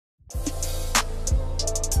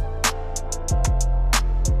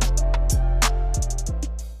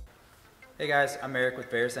Hey guys, I'm Eric with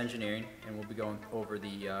Verus Engineering, and we'll be going over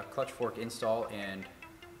the clutch fork install and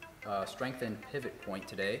strengthened pivot point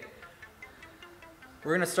today.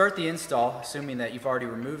 We're going to start the install assuming that you've already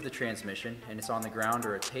removed the transmission and it's on the ground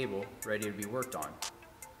or a table ready to be worked on.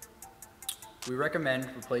 We recommend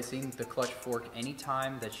replacing the clutch fork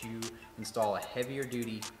anytime that you install a heavier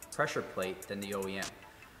duty pressure plate than the OEM.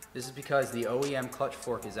 This is because the OEM clutch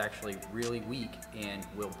fork is actually really weak and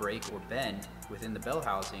will break or bend within the bell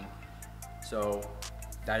housing. So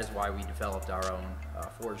that is why we developed our own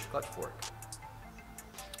forged clutch fork.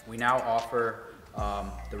 We now offer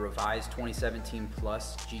the revised 2017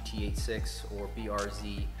 Plus GT86 or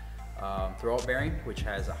BRZ throwout bearing, which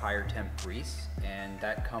has a higher temp grease, and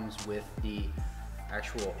that comes with the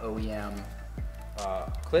actual OEM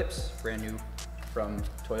clips, brand new from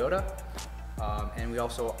Toyota. And we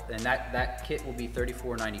also, that kit will be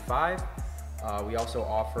 $34.95. We also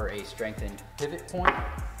offer a strengthened pivot point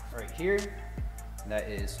right here. That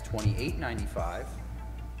is $28.95.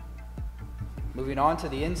 Moving on to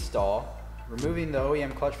the install, removing the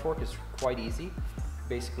OEM clutch fork is quite easy.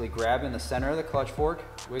 Basically grab in the center of the clutch fork,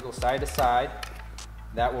 wiggle side to side.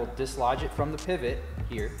 That will dislodge it from the pivot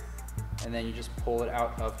here, and then you just pull it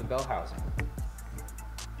out of the bell housing.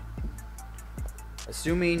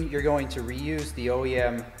 Assuming you're going to reuse the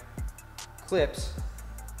OEM clips,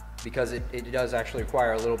 because it does actually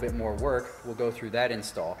require a little bit more work, we'll go through that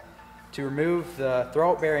install. To remove the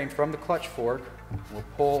throwout bearing from the clutch fork, we'll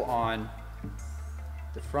pull on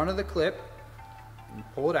the front of the clip and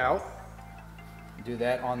pull it out. Do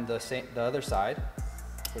that on the other side.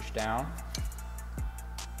 Push down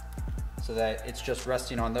so that it's just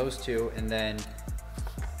resting on those two, and then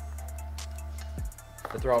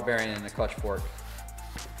the throwout bearing and the clutch fork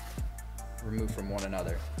removed from one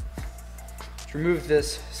another. To remove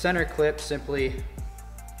this center clip, simply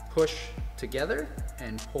push together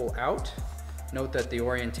and pull out. Note that the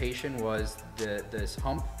orientation was this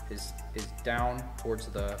hump is down towards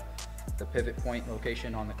the pivot point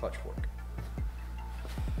location on the clutch fork.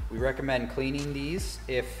 We recommend cleaning these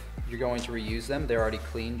if you're going to reuse them. They're already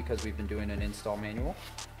clean because we've been doing an install manual,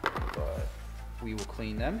 but we will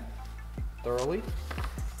clean them thoroughly.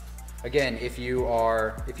 Again, if you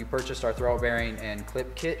purchased our throwout bearing and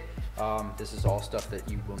clip kit, this is all stuff that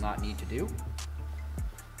you will not need to do.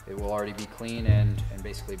 It will already be clean and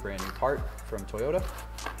basically brand new part from Toyota.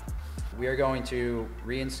 We are going to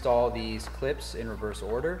reinstall these clips in reverse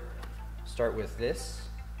order. Start with this,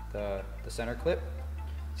 the center clip.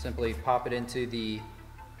 Simply pop it into the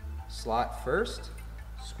slot first,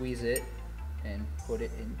 squeeze it, and put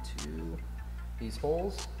it into these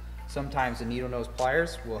holes. Sometimes the needle nose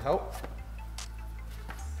pliers will help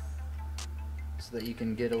so that you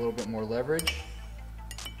can get a little bit more leverage.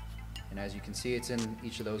 And as you can see, it's in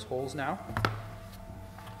each of those holes now.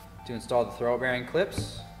 To install the throwout bearing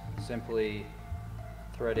clips, simply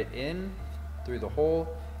thread it in through the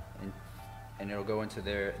hole, and it'll go into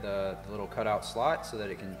the little cutout slot so that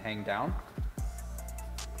it can hang down.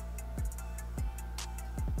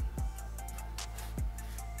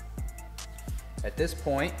 At this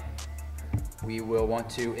point, we will want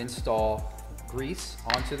to install grease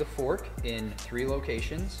onto the fork in 3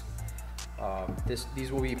 locations.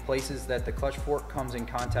 These will be places that the clutch fork comes in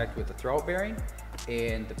contact with the throwout bearing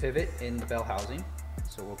and the pivot in the bell housing.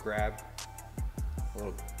 So we'll grab a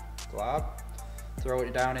little glob, throw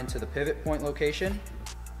it down into the pivot point location.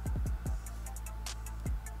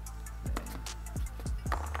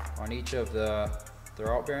 On each of the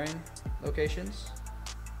throwout bearing locations.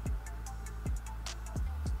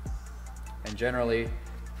 And generally,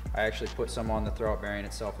 I actually put some on the throwout bearing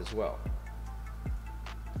itself as well.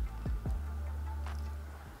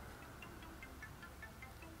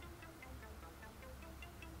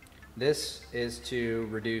 This is to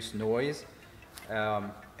reduce noise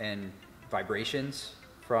and vibrations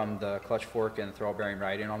from the clutch fork and the throwout bearing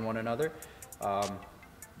riding on one another.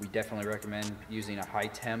 We definitely recommend using a high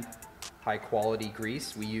temp, high quality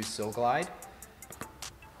grease. We use Silglide.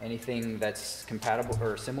 Anything that's compatible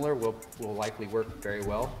or similar will likely work very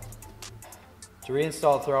well. To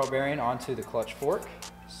reinstall the throwout bearing onto the clutch fork,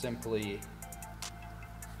 simply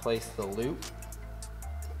place the loop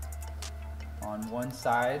on one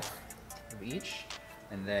side of each,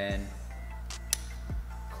 and then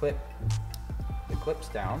clip the clips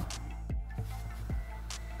down.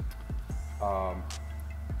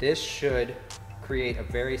 This should create a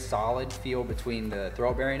very solid feel between the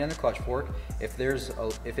throwout bearing and the clutch fork. If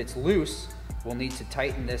it's loose, we'll need to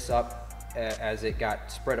tighten this up as it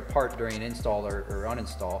got spread apart during install or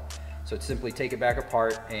uninstall. So simply take it back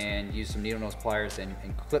apart and use some needle nose pliers and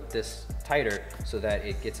clip this tighter so that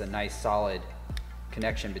it gets a nice solid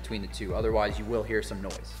connection between the two. Otherwise, you will hear some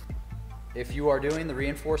noise. If you are doing the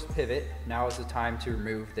reinforced pivot, now is the time to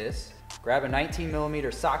remove this. Grab a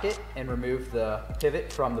 19mm socket and remove the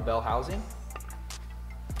pivot from the bell housing.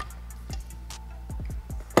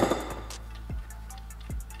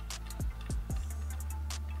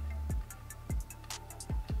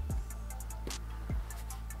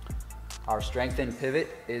 Our strengthened pivot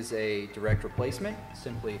is a direct replacement.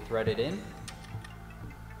 Simply thread it in.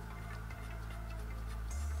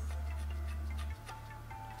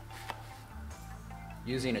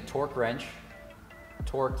 Using a torque wrench,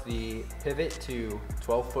 torque the pivot to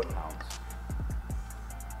 12 foot-pounds.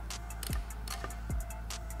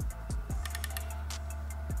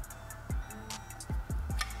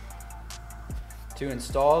 To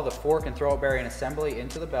install the fork and throwout bearing assembly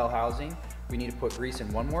into the bell housing, we need to put grease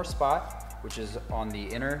in one more spot, which is on the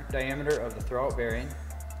inner diameter of the throwout bearing.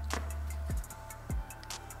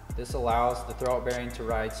 This allows the throwout bearing to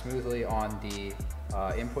ride smoothly on the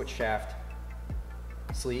input shaft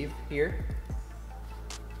sleeve here.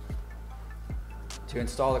 To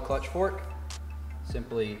install the clutch fork,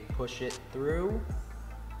 simply push it through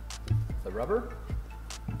the rubber.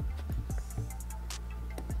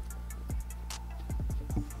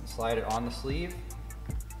 Slide it on the sleeve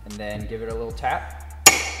and then give it a little tap.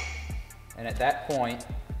 And at that point,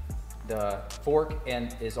 the fork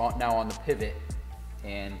is now on the pivot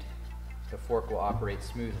and the fork will operate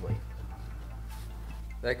smoothly.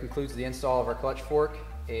 That concludes the install of our clutch fork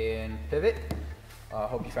and pivot.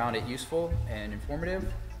 Hope you found it useful and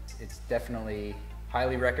informative. It's definitely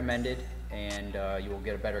highly recommended, and you will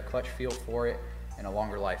get a better clutch feel for it and a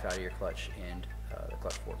longer life out of your clutch and the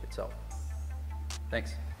clutch fork itself.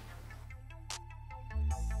 Thanks.